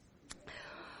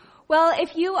Well,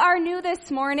 if you are new this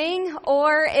morning,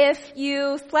 or if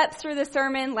you slept through the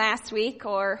sermon last week,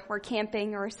 or were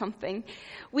camping or something,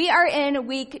 we are in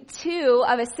week 2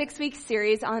 of a 6-week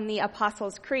series on the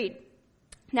Apostles' Creed.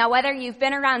 Now, whether you've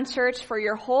been around church for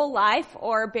your whole life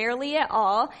or barely at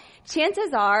all,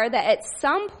 chances are that at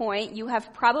some point you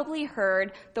have probably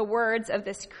heard the words of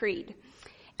this creed.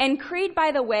 And creed,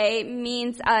 by the way,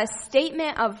 means a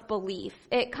statement of belief.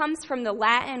 It comes from the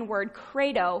Latin word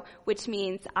credo, which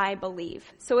means I believe.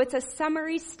 So it's a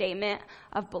summary statement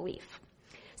of belief.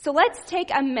 So let's take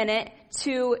a minute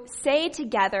to say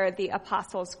together the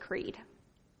Apostles' Creed.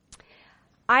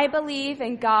 I believe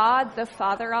in God, the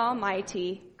Father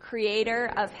Almighty, creator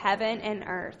of heaven and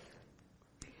earth.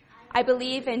 I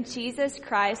believe in Jesus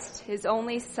Christ, his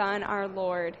only Son, our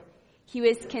Lord. He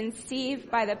was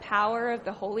conceived by the power of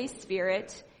the Holy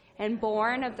Spirit and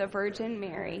born of the Virgin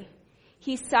Mary.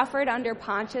 He suffered under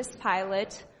Pontius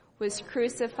Pilate, was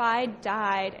crucified,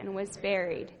 died, and was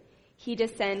buried. He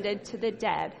descended to the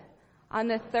dead. On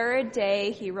the 3rd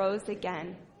day, he rose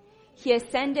again. He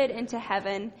ascended into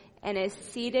heaven and is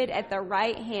seated at the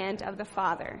right hand of the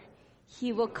Father.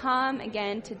 He will come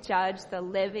again to judge the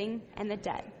living and the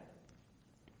dead.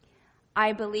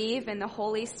 I believe in the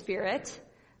Holy Spirit,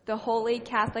 the Holy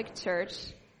Catholic Church,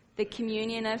 the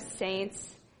communion of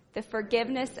saints, the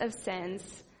forgiveness of sins,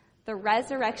 the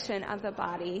resurrection of the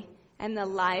body, and the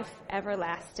life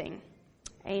everlasting.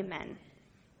 Amen.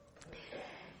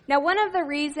 Now, one of the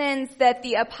reasons that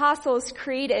the Apostles'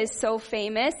 Creed is so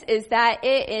famous is that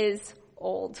it is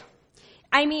old.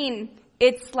 I mean,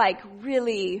 it's like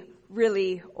really,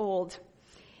 really old.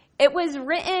 It was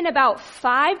written about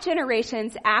 5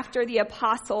 generations after the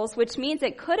apostles, which means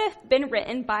it could have been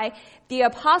written by the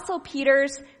Apostle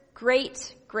Peter's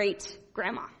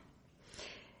great-great-grandma.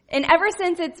 And ever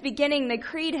since its beginning, the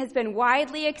creed has been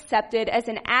widely accepted as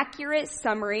an accurate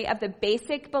summary of the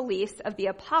basic beliefs of the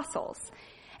apostles.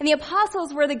 And the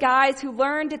apostles were the guys who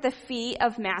learned at the feet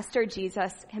of Master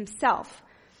Jesus himself.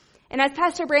 And as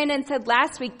Pastor Brandon said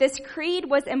last week, this creed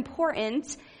was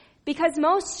important because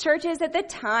most churches at the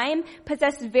time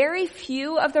possessed very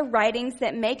few of the writings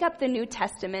that make up the New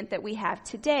Testament that we have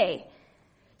today.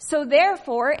 So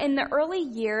therefore, in the early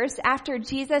years after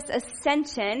Jesus'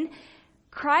 ascension,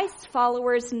 Christ's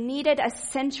followers needed a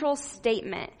central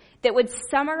statement that would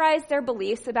summarize their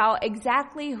beliefs about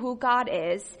exactly who God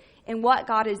is and what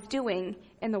God is doing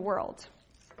in the world.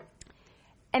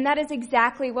 And that is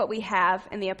exactly what we have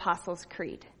in the Apostles'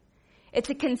 Creed. It's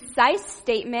a concise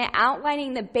statement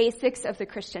outlining the basics of the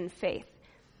Christian faith.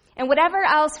 And whatever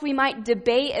else we might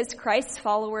debate as Christ's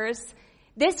followers,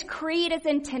 this creed is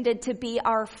intended to be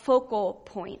our focal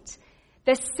point,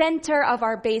 the center of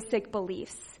our basic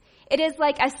beliefs. It is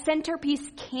like a centerpiece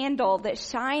candle that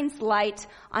shines light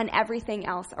on everything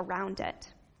else around it.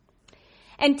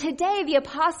 And today, the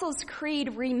Apostles'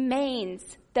 Creed remains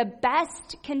the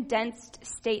best condensed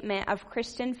statement of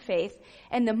Christian faith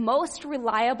and the most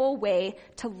reliable way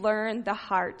to learn the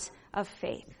heart of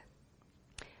faith.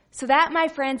 So that, my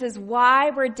friends, is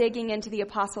why we're digging into the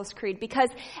Apostles' Creed, because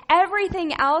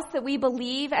everything else that we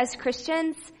believe as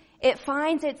Christians, it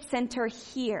finds its center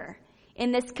here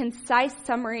in this concise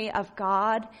summary of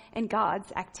God and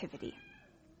God's activity.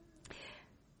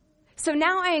 So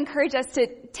now I encourage us to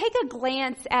take a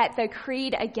glance at the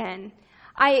creed again.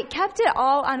 I kept it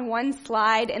all on one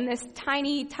slide in this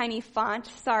tiny, tiny font.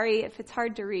 Sorry if it's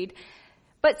hard to read.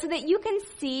 But so that you can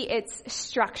see its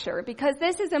structure, because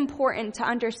this is important to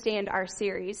understand our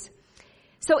series.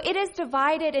 So it is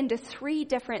divided into 3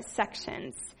 different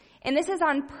sections. And this is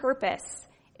on purpose,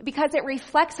 because it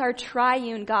reflects our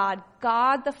triune God,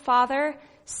 God the Father,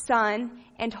 Son,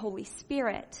 and Holy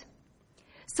Spirit.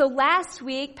 So last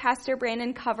week, Pastor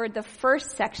Brandon covered the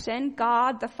first section,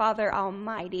 God the Father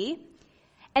Almighty.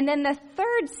 And then the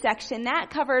 3rd section, that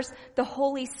covers the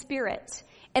Holy Spirit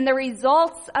and the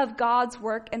results of God's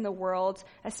work in the world,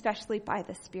 especially by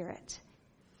the Spirit.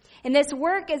 And this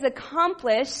work is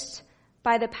accomplished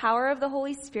by the power of the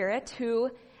Holy Spirit, who,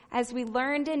 as we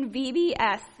learned in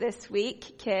VBS this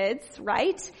week, kids,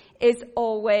 right, is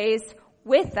always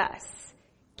with us.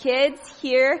 Kids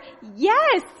here,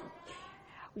 yes!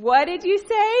 What did you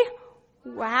say?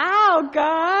 Wow,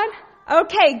 God.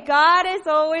 Okay, God is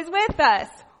always with us.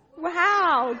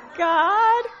 Wow,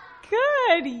 God.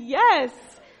 Good. Yes.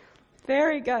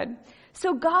 Very good.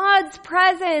 So God's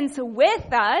presence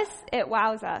with us, it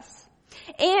wows us.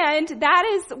 And that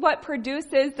is what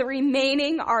produces the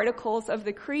remaining articles of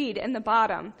the creed in the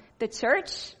bottom. The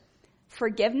church,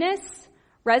 forgiveness,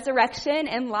 resurrection,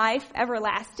 and life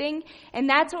everlasting. And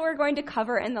that's what we're going to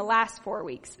cover in the last 4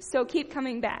 weeks. So keep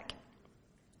coming back.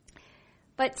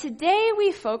 But today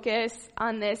we focus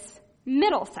on this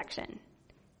middle section,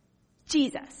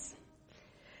 Jesus.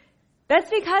 That's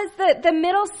because the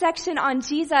middle section on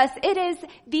Jesus, it is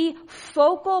the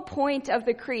focal point of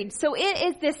the creed. So it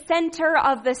is the center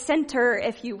of the center,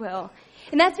 if you will.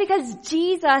 And that's because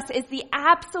Jesus is the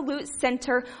absolute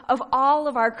center of all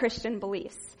of our Christian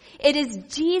beliefs. It is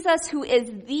Jesus who is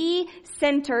the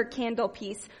center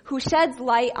candlepiece, who sheds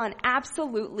light on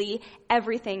absolutely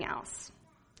everything else.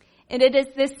 And it is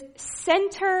this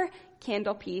center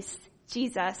candlepiece,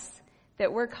 Jesus,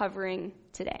 that we're covering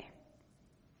today.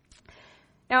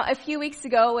 Now, a few weeks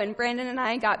ago, when Brandon and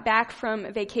I got back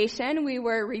from vacation, we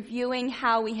were reviewing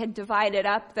how we had divided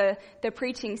up the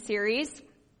preaching series.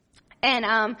 And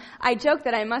I joked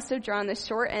that I must have drawn the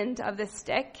short end of the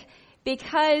stick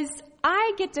because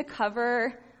I get to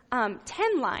cover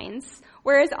 10 lines,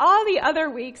 whereas all the other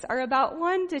weeks are about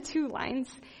 1 to 2 lines.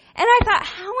 And I thought,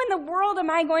 how in the world am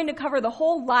I going to cover the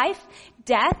whole life,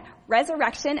 death,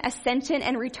 resurrection, ascension,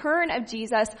 and return of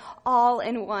Jesus all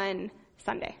in one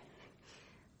Sunday?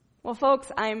 Well,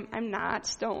 folks, I'm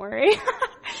not. Don't worry.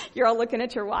 You're all looking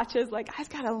at your watches like, I've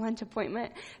got a lunch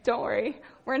appointment. Don't worry.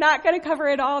 We're not going to cover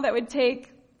it all. That would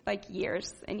take like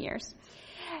years and years.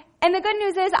 And the good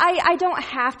news is I don't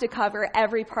have to cover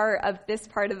every part of this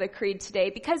part of the creed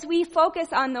today because we focus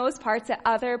on those parts at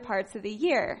other parts of the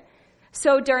year.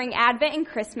 So during Advent and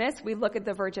Christmas, we look at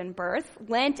the virgin birth.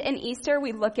 Lent and Easter,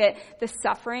 we look at the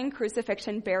suffering,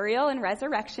 crucifixion, burial, and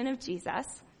resurrection of Jesus.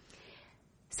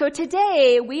 So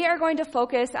today, we are going to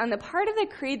focus on the part of the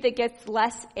creed that gets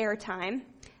less airtime,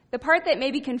 the part that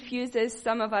maybe confuses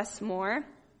some of us more,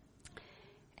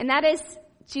 and that is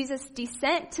Jesus'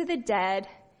 descent to the dead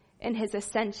and his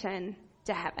ascension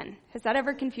to heaven. Has that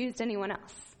ever confused anyone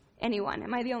else? Anyone?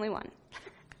 Am I the only one?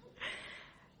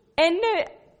 And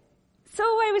so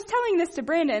I was telling this to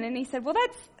Brandon, and he said, well,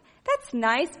 that's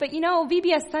nice, but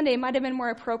VBS Sunday might have been more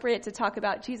appropriate to talk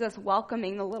about Jesus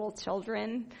welcoming the little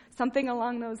children, something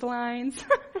along those lines.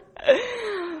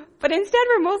 But instead,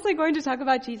 we're mostly going to talk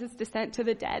about Jesus' descent to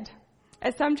the dead.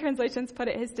 As some translations put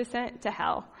it, his descent to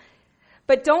hell.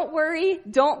 But don't worry,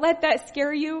 don't let that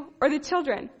scare you or the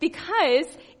children, because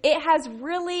it has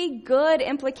really good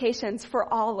implications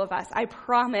for all of us, I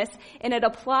promise. And it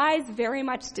applies very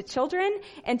much to children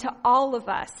and to all of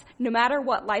us, no matter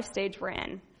what life stage we're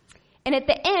in. And at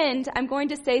the end, I'm going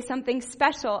to say something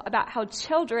special about how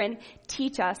children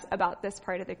teach us about this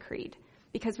part of the creed,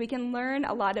 because we can learn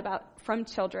a lot from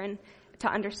children to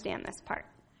understand this part.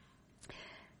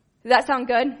 Does that sound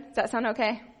good? Does that sound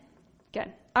okay?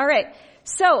 Good. All right.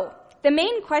 So the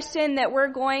main question that we're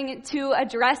going to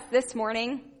address this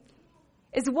morning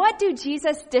is, what do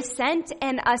Jesus' descent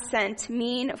and ascent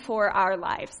mean for our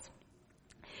lives?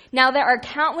 Now, there are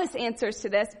countless answers to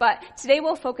this, but today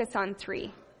we'll focus on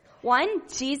 3. 1,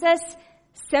 Jesus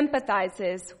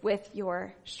sympathizes with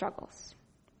your struggles.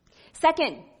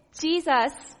 2,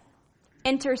 Jesus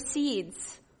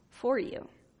intercedes for you.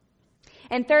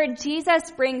 And 3,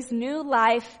 Jesus brings new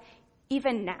life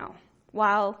even now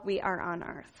while we are on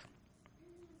earth.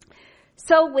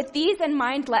 So with these in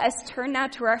mind, let us turn now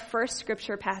to our first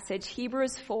scripture passage,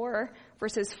 Hebrews 4,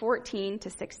 verses 14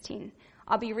 to 16.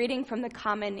 I'll be reading from the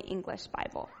Common English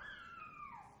Bible.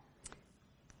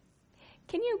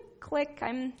 Can you click?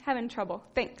 I'm having trouble.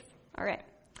 Thanks. All right.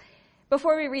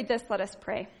 Before we read this, let us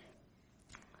pray.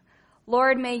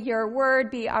 Lord, may your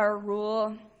word be our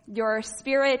rule, your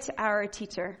spirit our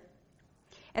teacher,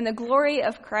 and the glory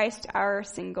of Christ our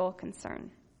single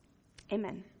concern.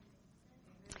 Amen.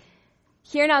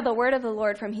 Hear now the word of the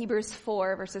Lord from Hebrews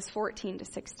 4, verses 14 to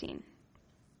 16.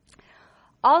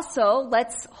 Also,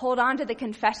 let's hold on to the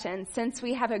confession, since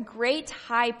we have a great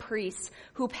high priest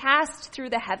who passed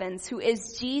through the heavens, who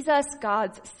is Jesus,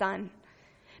 God's Son.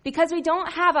 Because we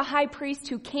don't have a high priest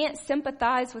who can't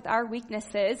sympathize with our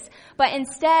weaknesses, but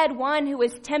instead one who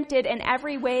is tempted in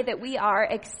every way that we are,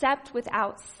 except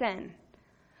without sin.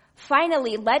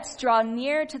 Finally, let's draw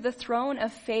near to the throne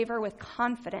of favor with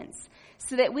confidence,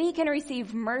 so that we can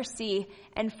receive mercy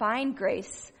and find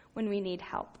grace when we need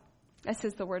help. This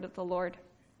is the word of the Lord.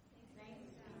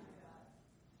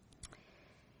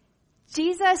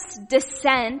 Jesus'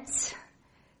 descent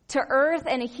to earth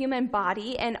in a human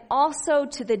body and also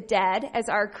to the dead, as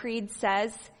our creed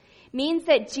says, means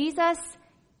that Jesus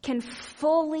can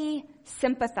fully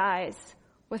sympathize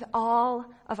with all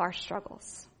of our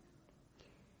struggles.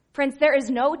 Friends, there is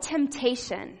no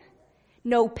temptation,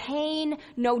 no pain,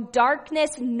 no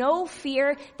darkness, no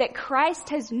fear that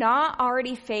Christ has not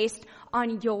already faced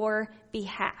on your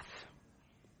behalf.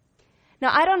 Now,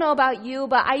 I don't know about you,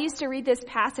 but I used to read this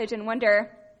passage and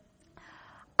wonder,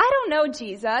 I don't know,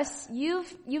 Jesus.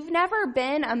 You've never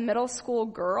been a middle school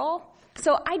girl,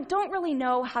 so I don't really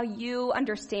know how you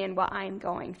understand what I'm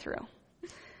going through.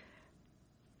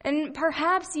 And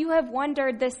perhaps you have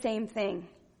wondered the same thing.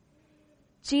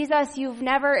 Jesus, you've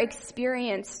never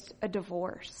experienced a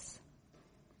divorce.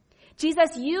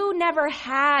 Jesus, you never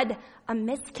had a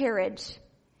miscarriage.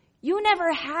 You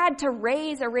never had to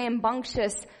raise a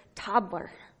rambunctious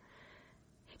toddler.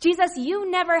 Jesus,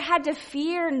 you never had to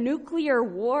fear nuclear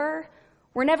war,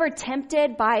 were never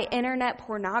tempted by internet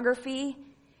pornography.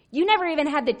 You never even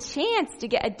had the chance to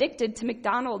get addicted to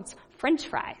McDonald's French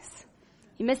fries.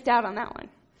 You missed out on that one.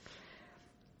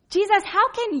 Jesus,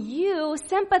 how can you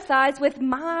sympathize with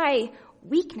my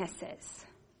weaknesses?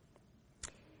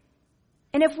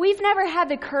 And if we've never had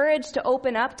the courage to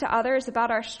open up to others about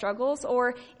our struggles,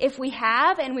 or if we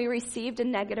have and we received a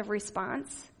negative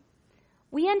response,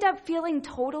 we end up feeling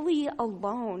totally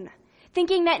alone,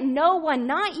 thinking that no one,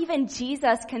 not even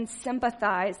Jesus, can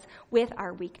sympathize with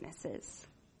our weaknesses.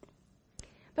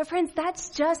 But friends, that's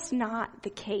just not the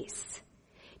case.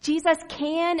 Jesus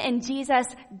can and Jesus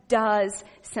does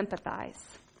sympathize.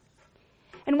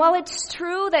 And while it's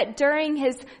true that during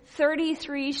his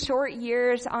 33 short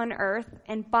years on earth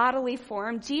in bodily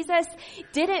form, Jesus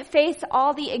didn't face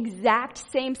all the exact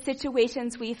same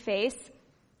situations we face,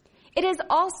 it is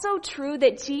also true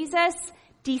that Jesus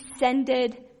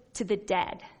descended to the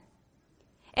dead.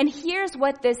 And here's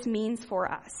what this means for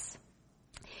us.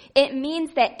 It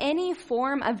means that any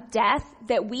form of death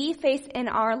that we face in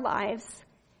our lives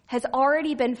has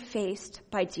already been faced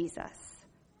by Jesus.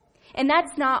 And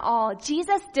that's not all.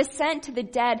 Jesus' descent to the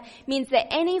dead means that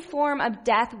any form of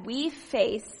death we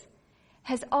face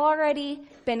has already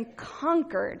been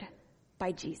conquered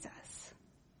by Jesus.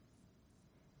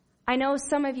 I know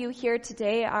some of you here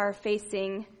today are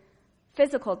facing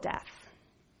physical death.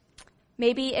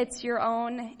 Maybe it's your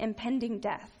own impending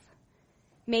death.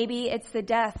 Maybe it's the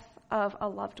death of a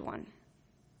loved one.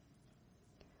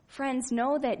 Friends,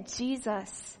 know that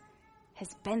Jesus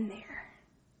has been there.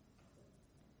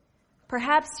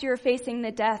 Perhaps you're facing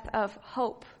the death of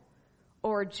hope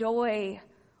or joy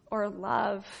or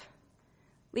love,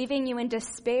 leaving you in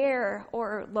despair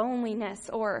or loneliness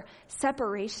or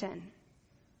separation.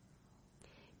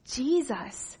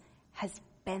 Jesus has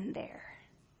been there.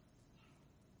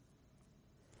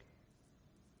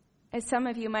 As some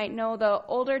of you might know, the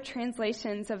older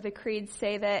translations of the creed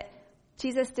say that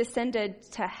Jesus descended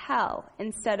to hell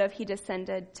instead of he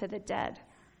descended to the dead.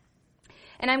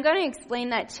 And I'm going to explain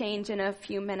that change in a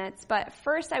few minutes, but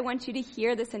first I want you to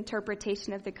hear this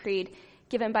interpretation of the creed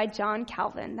given by John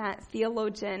Calvin, that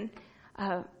theologian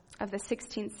of the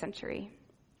 16th century.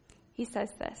 He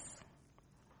says this: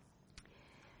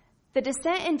 "The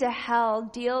descent into hell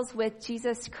deals with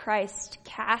Jesus Christ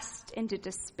cast into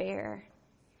despair,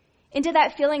 into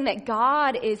that feeling that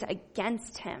God is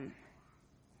against him.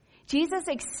 Jesus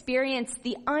experienced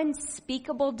the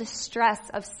unspeakable distress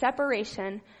of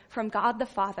separation from God the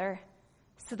Father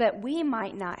so that we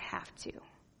might not have to.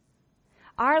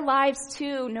 Our lives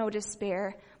too know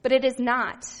despair, but it is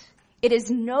not. It is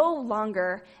no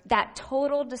longer that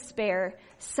total despair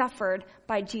suffered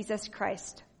by Jesus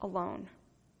Christ alone."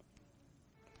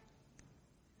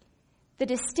 The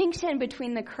distinction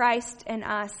between the Christ and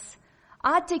us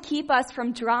ought to keep us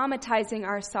from dramatizing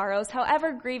our sorrows,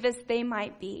 however grievous they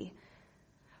might be.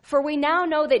 For we now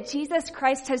know that Jesus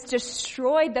Christ has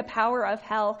destroyed the power of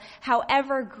hell,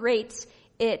 however great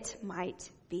it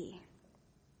might be.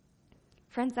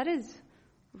 Friends, that is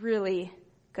really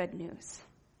good news.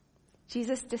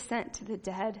 Jesus' descent to the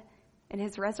dead and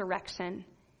his resurrection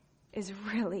is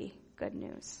really good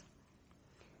news.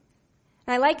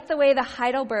 And I like the way the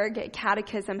Heidelberg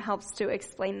Catechism helps to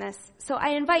explain this. So I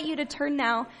invite you to turn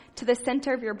now to the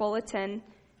center of your bulletin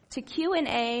to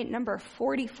Q&A number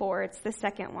 44. It's the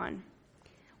second one.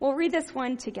 We'll read this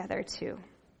one together too.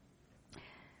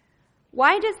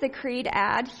 Why does the creed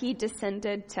add, "He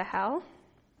descended to hell"?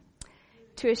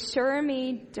 To assure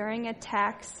me during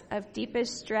attacks of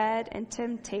deepest dread and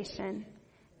temptation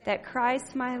that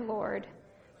Christ my Lord,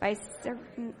 by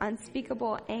certain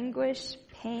unspeakable anguish,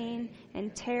 pain,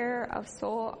 and terror of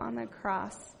soul on the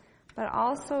cross, but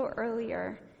also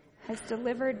earlier, has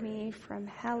delivered me from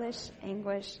hellish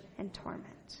anguish and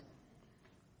torment.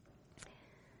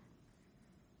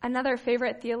 Another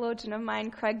favorite theologian of mine,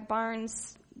 Craig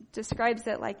Barnes, describes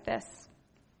it like this: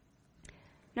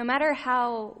 no matter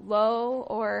how low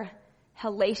or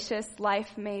hellacious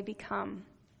life may become,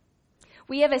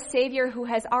 we have a Savior who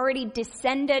has already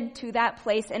descended to that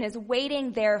place and is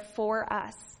waiting there for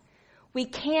us. We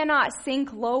cannot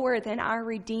sink lower than our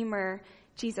Redeemer,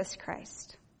 Jesus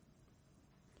Christ.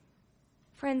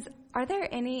 Friends, are there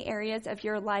any areas of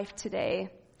your life today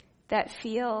that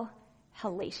feel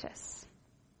hellacious,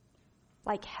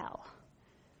 like hell?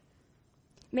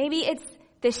 Maybe it's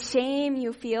the shame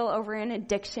you feel over an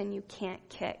addiction you can't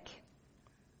kick.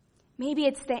 Maybe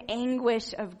it's the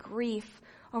anguish of grief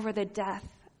over the death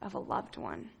of a loved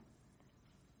one.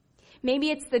 Maybe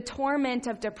it's the torment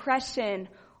of depression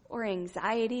or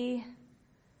anxiety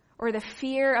or the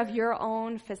fear of your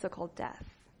own physical death.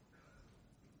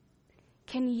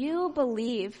 Can you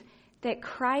believe that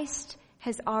Christ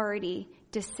has already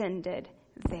descended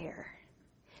there?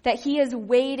 That he is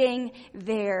waiting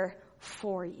there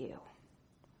for you?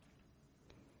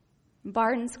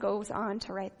 Barnes goes on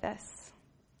to write this.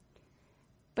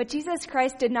 But Jesus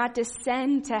Christ did not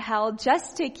descend to hell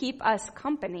just to keep us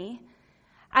company.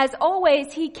 As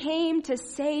always, he came to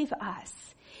save us.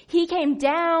 He came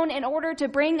down in order to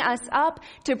bring us up,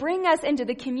 to bring us into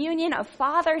the communion of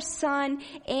Father, Son,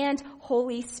 and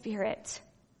Holy Spirit.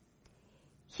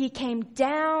 He came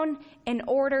down in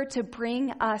order to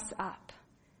bring us up,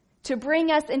 to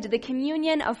bring us into the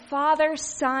communion of Father,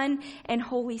 Son, and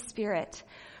Holy Spirit.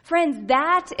 Friends,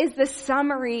 that is the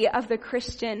summary of the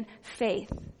Christian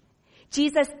faith.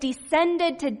 Jesus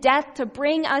descended to death to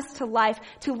bring us to life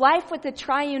with the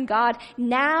triune God,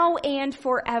 now and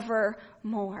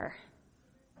forevermore.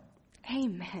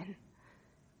 Amen.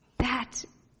 That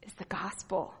is the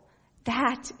gospel.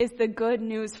 That is the good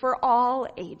news for all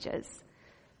ages.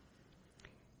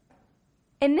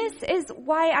 And this is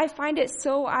why I find it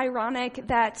so ironic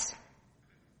that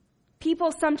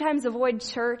people sometimes avoid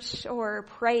church or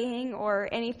praying or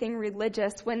anything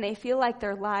religious when they feel like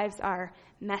their lives are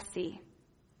messy.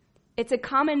 It's a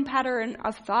common pattern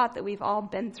of thought that we've all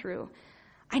been through.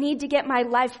 I need to get my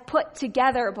life put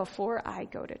together before I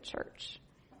go to church.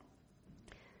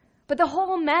 But the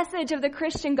whole message of the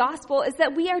Christian gospel is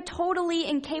that we are totally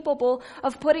incapable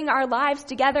of putting our lives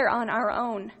together on our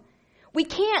own. We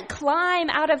can't climb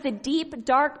out of the deep,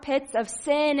 dark pits of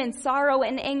sin and sorrow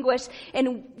and anguish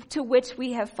into which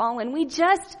we have fallen. We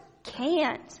just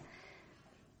can't.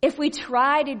 If we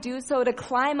try to do so, to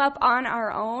climb up on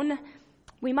our own,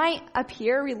 we might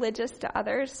appear religious to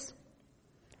others,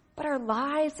 but our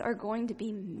lives are going to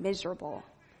be miserable,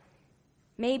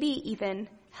 maybe even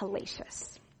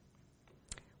hellacious.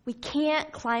 We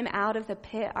can't climb out of the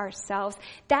pit ourselves.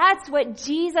 That's what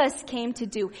Jesus came to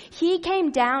do. He came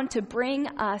down to bring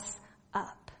us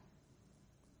up.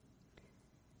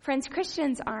 Friends,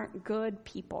 Christians aren't good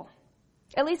people.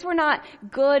 At least we're not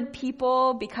good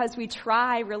people because we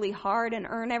try really hard and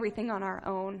earn everything on our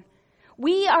own.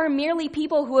 We are merely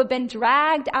people who have been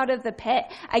dragged out of the pit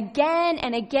again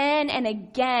and again and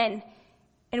again,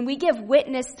 and we give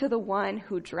witness to the one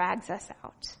who drags us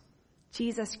out.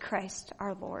 Jesus Christ,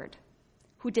 our Lord,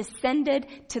 who descended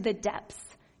to the depths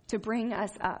to bring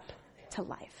us up to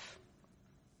life.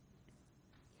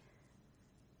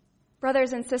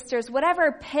 Brothers and sisters,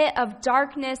 whatever pit of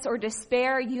darkness or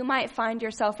despair you might find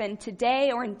yourself in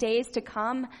today or in days to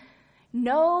come,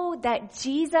 know that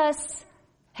Jesus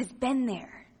has been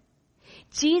there.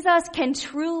 Jesus can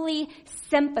truly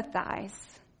sympathize.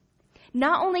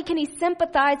 Not only can he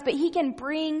sympathize, but he can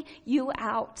bring you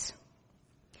out.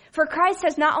 For Christ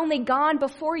has not only gone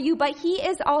before you, but he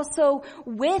is also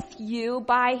with you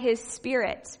by his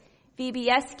Spirit.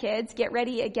 VBS kids, get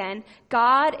ready again.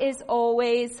 God is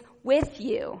always with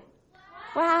you.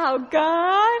 Wow,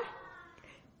 God.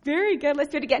 Very good.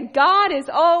 Let's do it again. God is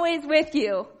always with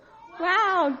you.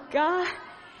 Wow, God.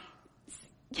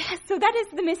 Yes, so that is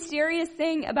the mysterious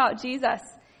thing about Jesus.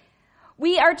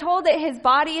 We are told that his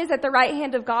body is at the right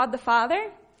hand of God the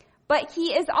Father, but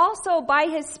he is also by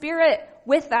his Spirit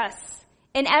with us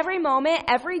in every moment,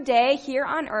 every day here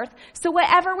on earth. So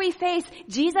whatever we face,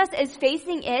 Jesus is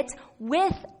facing it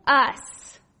with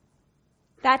us.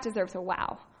 That deserves a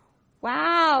wow.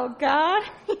 Wow, God.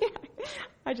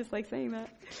 I just like saying that.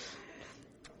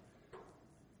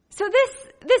 So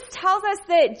this tells us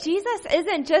that Jesus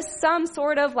isn't just some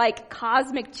sort of like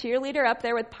cosmic cheerleader up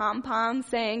there with pom-poms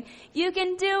saying, you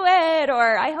can do it,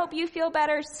 or I hope you feel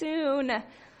better soon.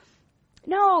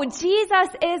 No, Jesus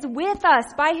is with us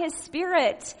by his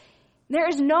Spirit. There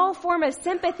is no form of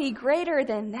sympathy greater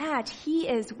than that. He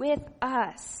is with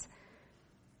us.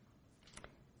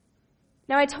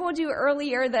 Now, I told you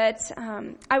earlier that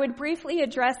I would briefly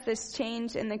address this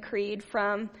change in the creed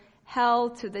from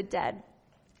hell to the dead.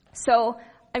 So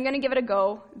I'm going to give it a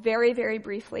go very, very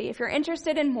briefly. If you're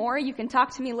interested in more, you can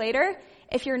talk to me later.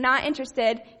 If you're not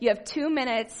interested, you have 2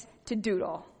 minutes to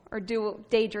doodle or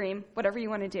daydream, whatever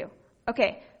you want to do.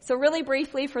 Okay, so really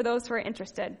briefly for those who are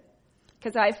interested,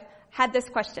 because had this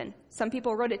question. Some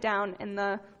people wrote it down in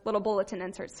the little bulletin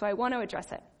inserts, so I want to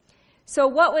address it. So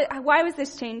why was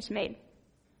this change made?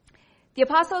 The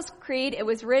Apostles' Creed, it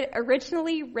was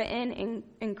originally written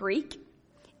in Greek.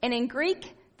 And in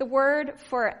Greek, the word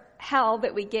for hell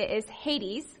that we get is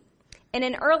Hades. And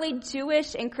in early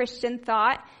Jewish and Christian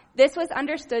thought, this was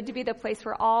understood to be the place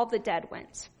where all the dead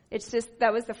went.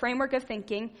 That was the framework of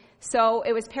thinking. So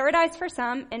it was paradise for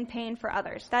some and pain for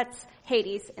others. That's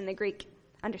Hades in the Greek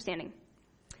understanding.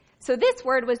 So this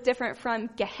word was different from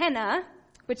Gehenna,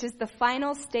 which is the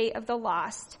final state of the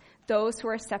lost, those who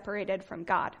are separated from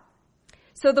God.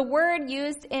 So the word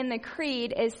used in the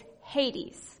creed is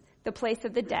Hades, the place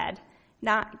of the dead,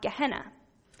 not Gehenna.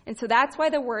 And so that's why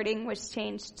the wording was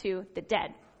changed to the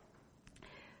dead.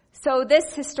 So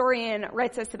this historian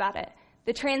writes us about it.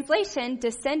 The translation,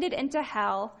 descended into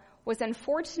hell, was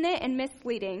unfortunate and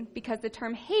misleading because the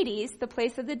term Hades, the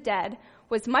place of the dead,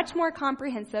 was much more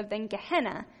comprehensive than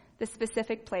Gehenna, the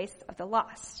specific place of the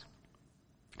lost.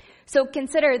 So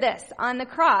consider this. On the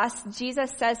cross,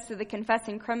 Jesus says to the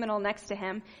confessing criminal next to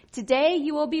him, "Today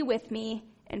you will be with me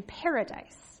in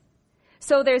paradise."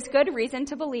 So there's good reason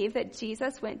to believe that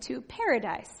Jesus went to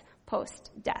paradise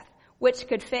post-death, which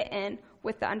could fit in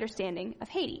with the understanding of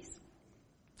Hades.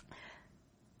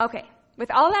 Okay,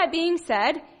 with all that being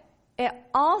said, it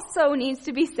also needs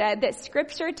to be said that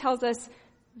Scripture tells us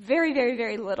very, very,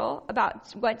 very little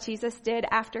about what Jesus did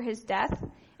after his death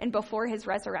and before his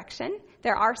resurrection.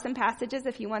 There are some passages,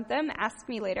 if you want them, ask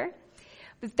me later.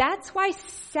 But that's why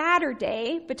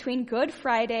Saturday between Good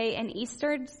Friday and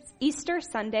Easter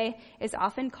Sunday is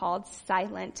often called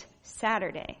Silent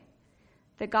Saturday.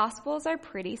 The Gospels are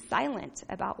pretty silent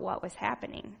about what was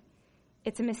happening.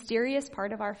 It's a mysterious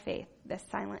part of our faith, this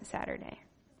Silent Saturday.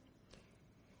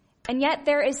 And yet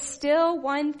there is still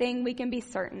one thing we can be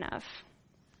certain of.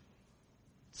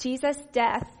 Jesus'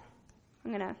 death,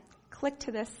 I'm going to click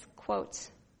to this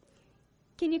quote.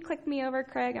 Can you click me over,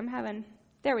 Craig?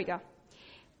 There we go.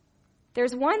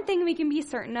 There's one thing we can be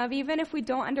certain of, even if we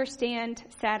don't understand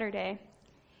Saturday.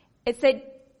 It's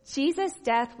that Jesus'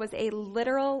 death was a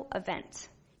literal event.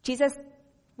 Jesus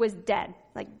was dead,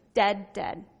 like dead.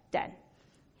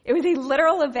 It was a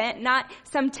literal event, not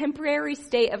some temporary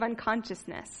state of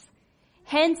unconsciousness.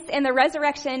 Hence, in the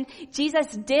resurrection, Jesus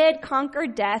did conquer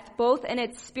death, both in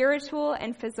its spiritual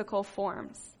and physical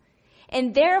forms.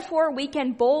 And therefore, we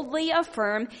can boldly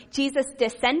affirm Jesus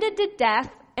descended to death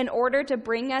in order to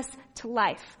bring us to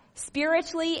life,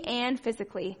 spiritually and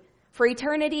physically, for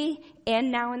eternity and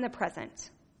now in the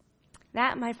present.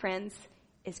 That, my friends,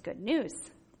 is good news.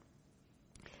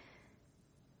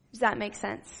 Does that make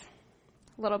sense?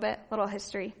 A little bit, little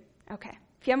history. Okay.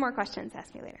 If you have more questions,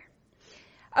 ask me later.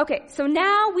 Okay, so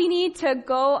now we need to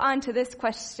go on to this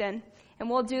question, and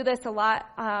we'll do this a lot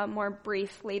more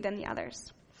briefly than the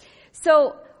others.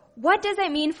 So, what does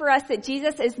it mean for us that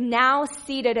Jesus is now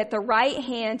seated at the right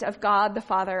hand of God the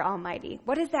Father Almighty?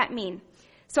 What does that mean?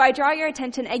 So I draw your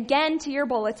attention again to your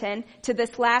bulletin, to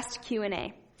this last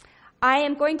Q&A. I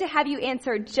am going to have you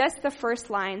answer just the first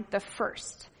line, the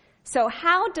first. So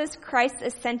how does Christ's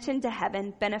ascension to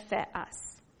heaven benefit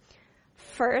us?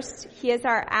 First, he is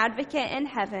our advocate in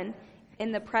heaven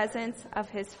in the presence of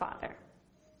his Father.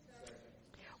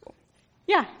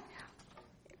 Yeah.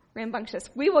 Rambunctious.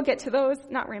 We will get to those,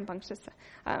 not rambunctious,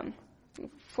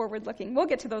 forward-looking. We'll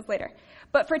get to those later.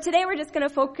 But for today, we're just going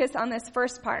to focus on this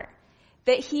first part,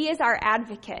 that he is our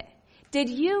advocate. Did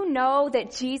you know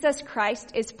that Jesus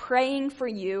Christ is praying for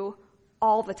you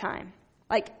all the time?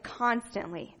 Like,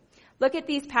 constantly. Look at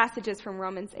these passages from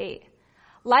Romans 8.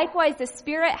 Likewise, the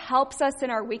Spirit helps us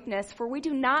in our weakness, for we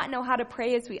do not know how to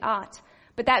pray as we ought.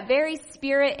 But that very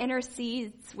Spirit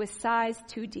intercedes with sighs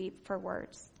too deep for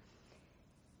words.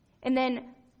 And then,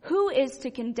 who is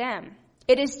to condemn?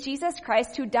 It is Jesus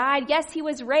Christ who died. Yes, he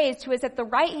was raised, who is at the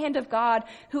right hand of God,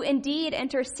 who indeed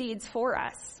intercedes for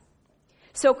us.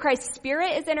 So Christ's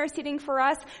Spirit is interceding for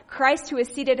us. Christ, who is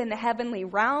seated in the heavenly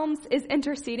realms, is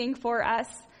interceding for us.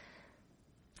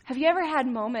 Have you ever had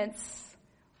moments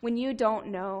when you don't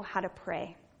know how to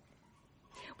pray?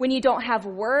 When you don't have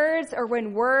words, or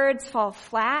when words fall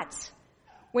flat?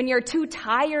 When you're too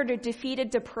tired or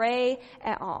defeated to pray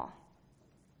at all?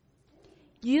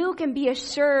 You can be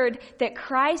assured that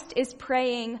Christ is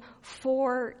praying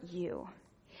for you.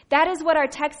 That is what our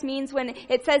text means when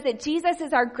it says that Jesus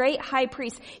is our great high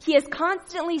priest. He is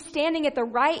constantly standing at the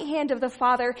right hand of the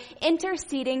Father,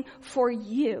 interceding for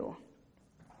you.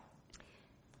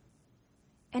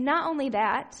 And not only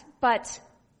that, but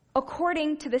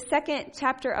according to the 2nd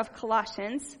chapter of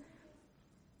Colossians,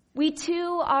 we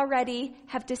too already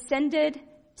have descended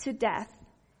to death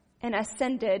and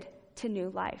ascended to new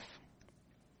life.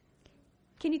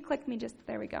 Can you click me just,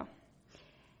 there we go.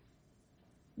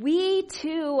 We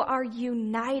too are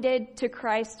united to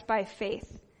Christ by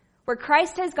faith. Where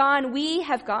Christ has gone, we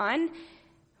have gone.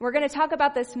 We're going to talk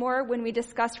about this more when we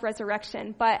discuss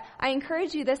resurrection, but I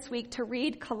encourage you this week to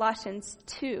read Colossians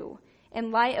 2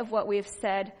 in light of what we've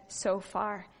said so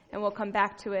far, and we'll come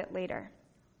back to it later.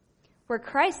 Where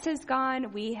Christ has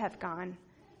gone, we have gone.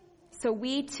 So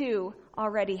we too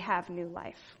already have new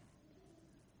life.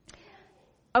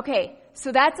 Okay,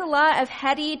 so that's a lot of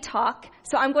heady talk,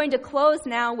 so I'm going to close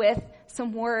now with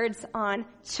some words on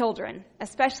children,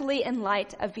 especially in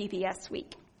light of VBS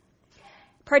week.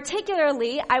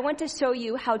 Particularly, I want to show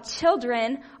you how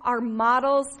children are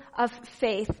models of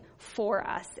faith for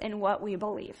us in what we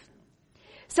believe.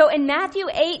 So in Matthew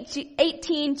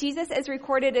 8:18, Jesus is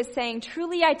recorded as saying,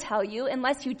 "Truly I tell you,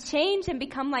 unless you change and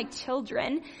become like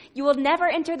children, you will never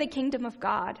enter the kingdom of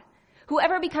God.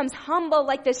 Whoever becomes humble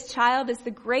like this child is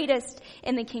the greatest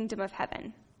in the kingdom of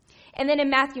heaven." And then in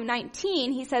Matthew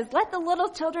 19, he says, "Let the little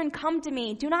children come to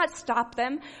me. Do not stop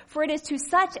them, for it is to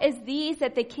such as these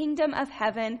that the kingdom of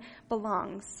heaven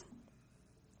belongs."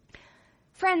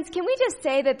 Friends, can we just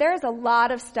say that there is a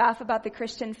lot of stuff about the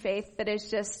Christian faith that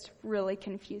is just really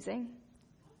confusing?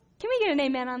 Can we get an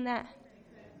amen on that?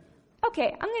 Okay,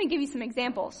 I'm going to give you some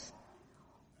examples.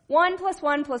 1 +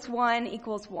 1 + 1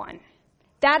 = 1.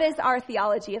 That is our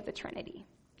theology of the Trinity.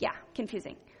 Yeah,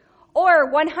 confusing. Or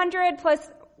 100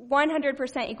 +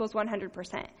 100% =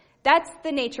 100%. That's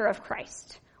the nature of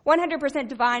Christ. 100%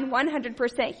 divine,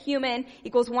 100% human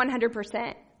 =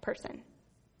 100% person.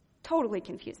 Totally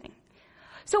confusing.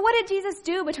 So what did Jesus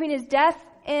do between his death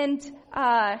and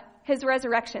his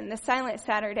resurrection, the silent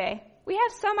Saturday? We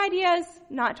have some ideas,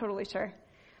 not totally sure.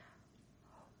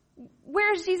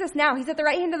 Where is Jesus now? He's at the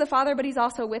right hand of the Father, but he's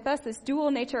also with us. This dual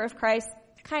nature of Christ,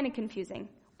 kind of confusing.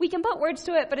 We can put words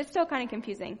to it, but it's still kind of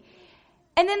confusing.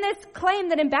 And then this claim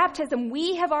that in baptism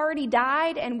we have already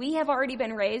died and we have already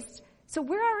been raised. So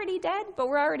we're already dead, but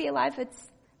we're already alive.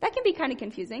 That can be kind of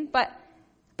confusing. But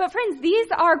friends,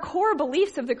 these are core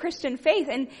beliefs of the Christian faith,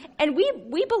 and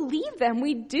we believe them.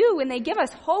 We do, and they give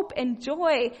us hope and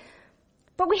joy.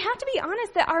 But we have to be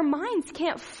honest that our minds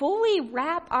can't fully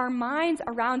wrap our minds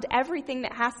around everything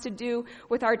that has to do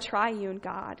with our triune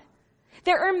God.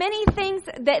 There are many things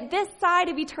that this side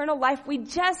of eternal life we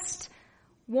just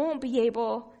won't be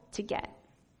able to get.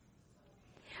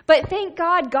 But thank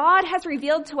God, God has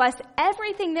revealed to us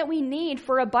everything that we need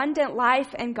for abundant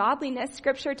life and godliness.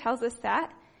 Scripture tells us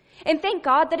that. And thank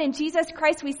God that in Jesus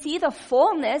Christ we see the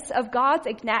fullness of God's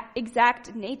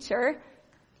exact nature.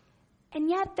 And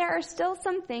yet there are still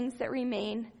some things that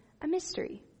remain a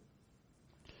mystery.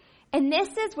 And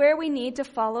this is where we need to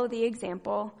follow the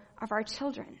example of our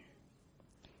children.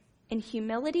 In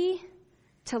humility,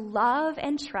 to love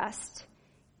and trust,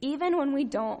 even when we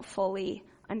don't fully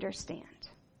understand.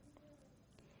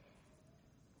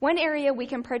 One area we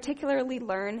can particularly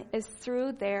learn is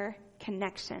through their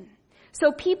connection.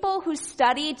 So people who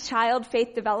study child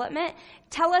faith development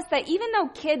tell us that even though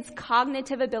kids'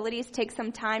 cognitive abilities take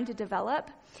some time to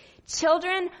develop,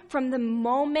 children from the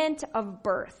moment of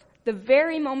birth, the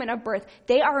very moment of birth,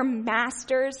 they are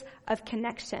masters of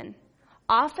connection,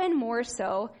 often more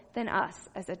so than us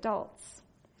as adults.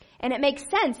 And it makes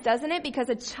sense, doesn't it? Because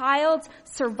a child's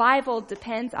survival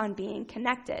depends on being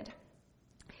connected.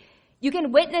 You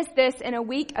can witness this in a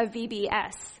week of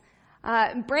VBS.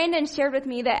 Brandon shared with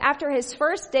me that after his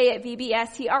first day at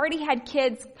VBS, he already had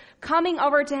kids coming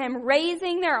over to him,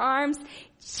 raising their arms,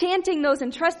 chanting those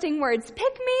entrusting words,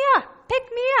 "Pick me up, pick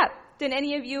me up." Did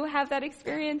any of you have that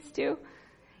experience too?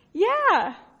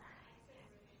 Yeah.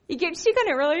 She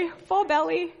couldn't really, full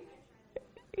belly.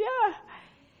 Yeah.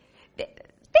 They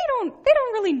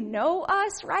don't really know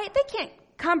us, right? They can't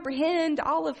comprehend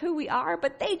all of who we are,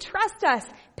 but they trust us.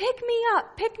 Pick me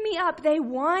up, pick me up. They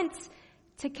want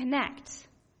to connect.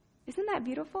 Isn't that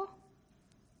beautiful?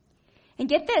 And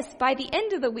get this, by the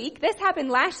end of the week, this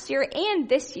happened last year and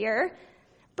this year,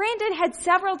 Brandon had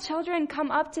several children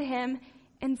come up to him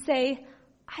and say,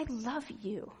 "I love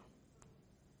you."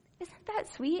 Isn't that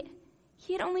sweet?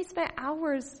 He had only spent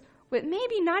hours with,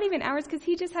 maybe not even hours because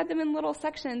he just had them in little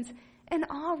sections, and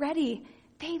already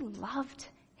they loved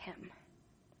him.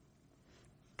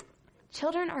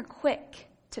 Children are quick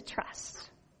to trust.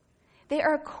 They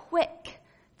are quick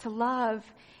to love.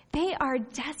 They are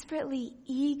desperately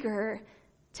eager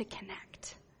to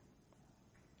connect.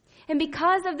 And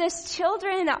because of this,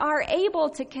 children are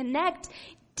able to connect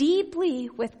deeply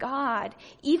with God,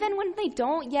 even when they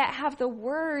don't yet have the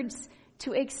words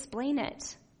to explain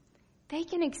it. They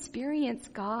can experience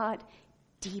God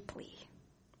deeply.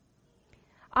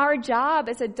 Our job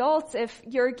as adults, if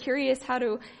you're curious how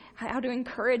to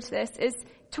encourage this, is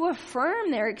to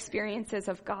affirm their experiences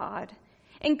of God.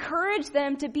 Encourage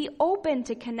them to be open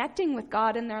to connecting with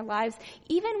God in their lives,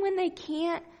 even when they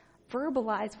can't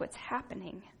verbalize what's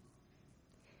happening.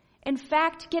 In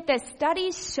fact, get this,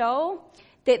 studies show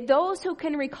that those who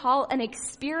can recall an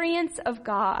experience of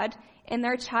God in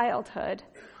their childhood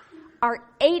are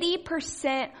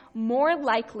 80% more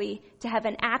likely to have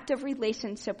an active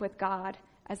relationship with God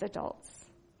as adults.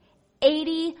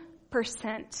 80%.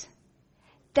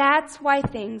 That's why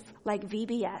things like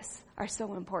VBS are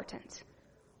so important.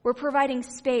 We're providing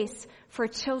space for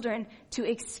children to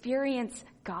experience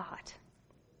God.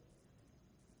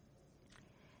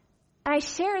 I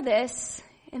share this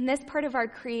in this part of our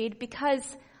creed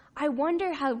because I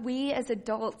wonder how we as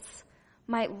adults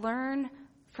might learn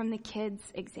from the kids'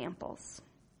 examples.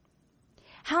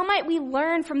 How might we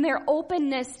learn from their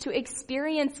openness to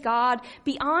experience God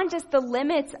beyond just the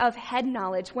limits of head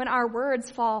knowledge when our words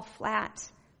fall flat?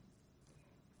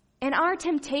 In our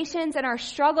temptations and our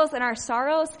struggles and our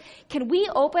sorrows, can we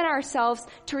open ourselves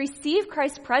to receive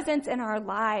Christ's presence in our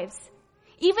lives?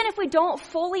 Even if we don't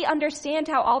fully understand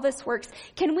how all this works,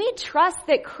 can we trust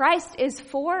that Christ is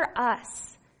for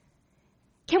us?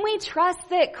 Can we trust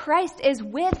that Christ is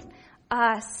with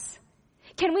us?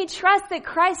 Can we trust that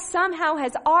Christ somehow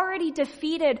has already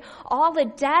defeated all the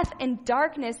death and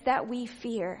darkness that we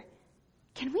fear?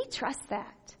 Can we trust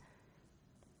that?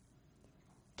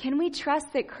 Can we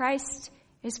trust that Christ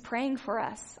is praying for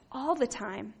us all the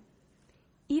time,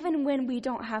 even when we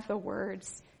don't have the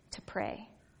words to pray?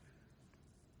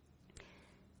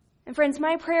 And friends,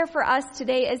 my prayer for us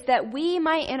today is that we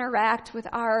might interact with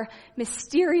our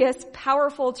mysterious,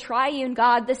 powerful, triune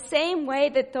God the same way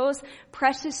that those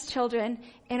precious children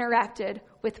interacted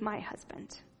with my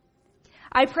husband.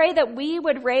 I pray that we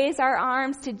would raise our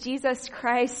arms to Jesus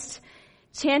Christ,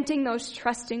 chanting those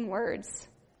trusting words.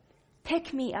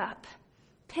 Pick me up.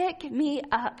 Pick me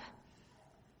up.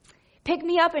 Pick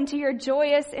me up into your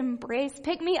joyous embrace.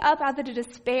 Pick me up out of the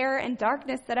despair and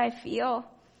darkness that I feel.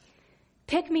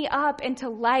 Pick me up into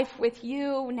life with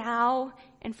you now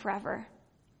and forever.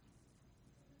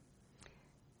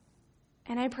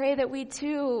 And I pray that we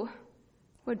too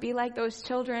would be like those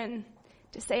children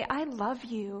to say, I love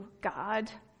you, God.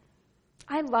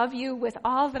 I love you with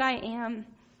all that I am.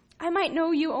 I might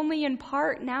know you only in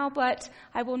part now, but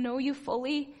I will know you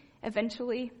fully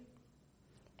eventually.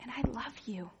 And I love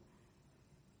you.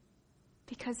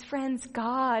 Because, friends,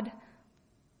 God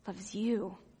loves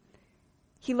you.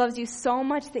 He loves you so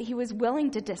much that he was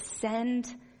willing to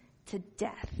descend to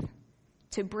death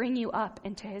to bring you up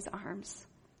into his arms,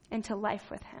 into life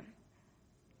with him.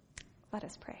 Let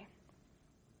us pray.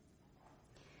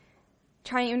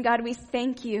 Triune God, we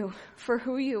thank you for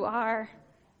who you are.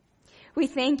 We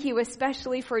thank you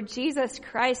especially for Jesus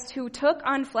Christ, who took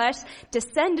on flesh,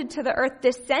 descended to the earth,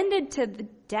 descended to the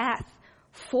death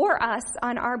for us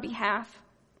on our behalf,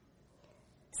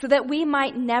 so that we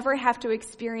might never have to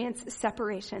experience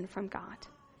separation from God.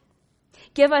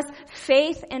 Give us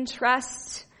faith and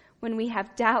trust when we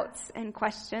have doubts and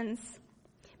questions.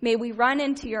 May we run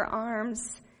into your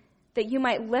arms that you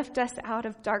might lift us out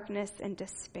of darkness and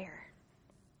despair.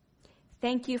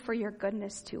 Thank you for your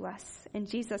goodness to us. In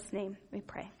Jesus' name we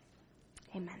pray.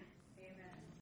 Amen.